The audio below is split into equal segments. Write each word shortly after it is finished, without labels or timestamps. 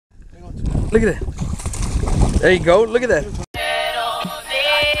Look at that. There you go. Look at that.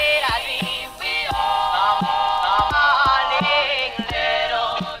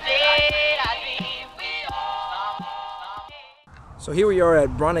 So here we are at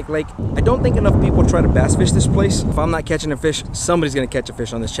Braunig Lake. I don't think enough people try to bass fish this place. If I'm not catching a fish, somebody's gonna catch a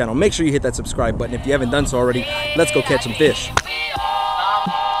fish on this channel. Make sure you hit that subscribe button if you haven't done so already. Let's go catch some fish.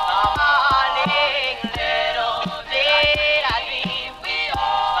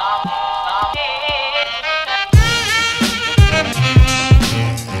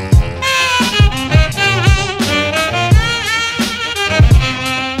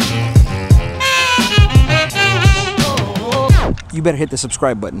 You better hit the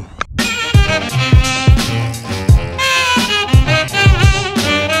subscribe button.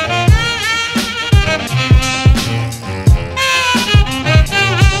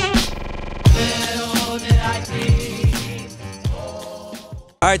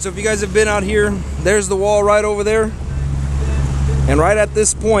 Alright, so if you guys have been out here, there's the wall right over there. And right at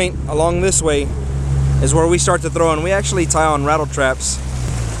this point, along this way, is where we start to throw. And we actually tie on rattle traps,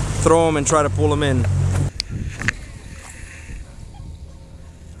 throw them and try to pull them in.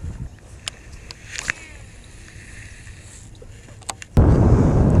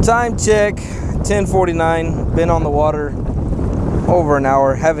 Time check, 10:49. Been on the water over an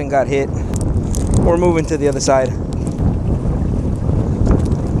hour, haven't got hit. We're moving to the other side.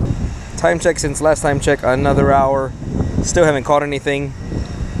 Time check since last time check, another hour. Still haven't caught anything.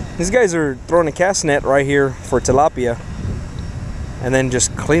 These guys are throwing a cast net right here for tilapia and then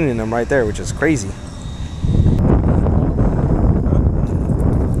just cleaning them right there, which is crazy.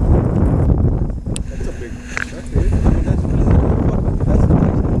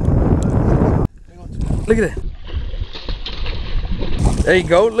 Look at that. There you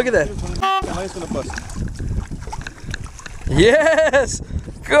go. Look at that. Yes.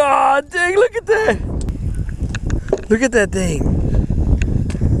 God dang, look at that. Look at that thing.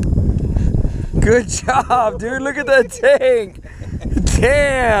 Good job, dude. Look at that tank.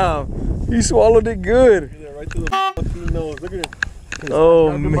 Damn. You swallowed it good. Right to the nose. Look at it.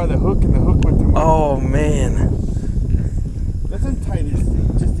 Oh, man. By the hook, and the hook went through. Oh, man. Let's untie this thing.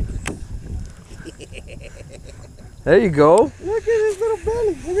 There you go. Look at his little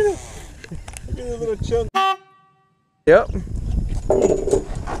belly. Look at it. Look at his little chunk. Yep.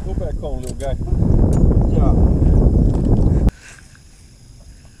 Go back home, little guy. Good job.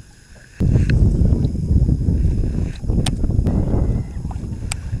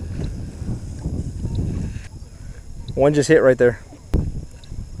 One just hit right there.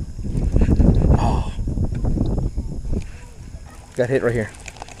 Oh. Got hit right here.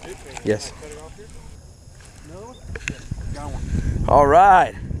 Yes. All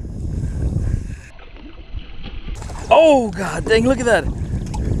right. Oh, God dang, look at that.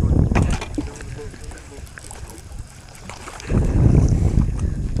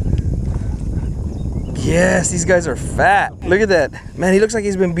 Yes, these guys are fat. Look at that. Man, he looks like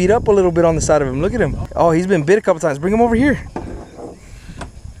he's been beat up a little bit on the side of him. Look at him. Oh, he's been bit a couple times. Bring him over here.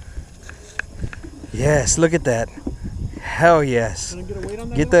 Yes, look at that. Hell yes.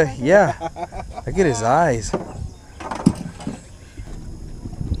 Get the, yeah. Look at his eyes.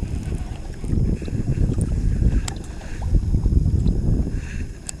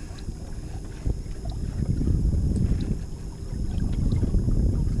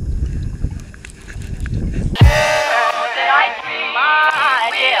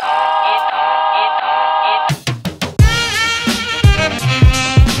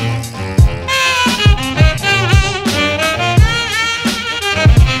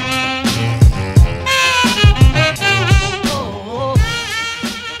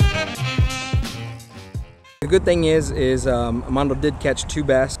 The good thing is Armando did catch 2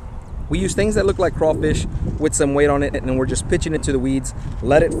 bass. We use things that look like crawfish with some weight on it, and we're just pitching it to the weeds,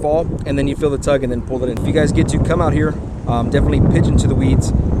 let it fall, and then you feel the tug and then pull it in. If you guys get to come out here, definitely pitch into the weeds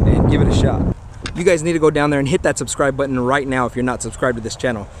and give it a shot. You guys need to go down there and hit that subscribe button right now if you're not subscribed to this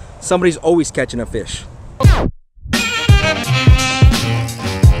channel. Somebody's always catching a fish.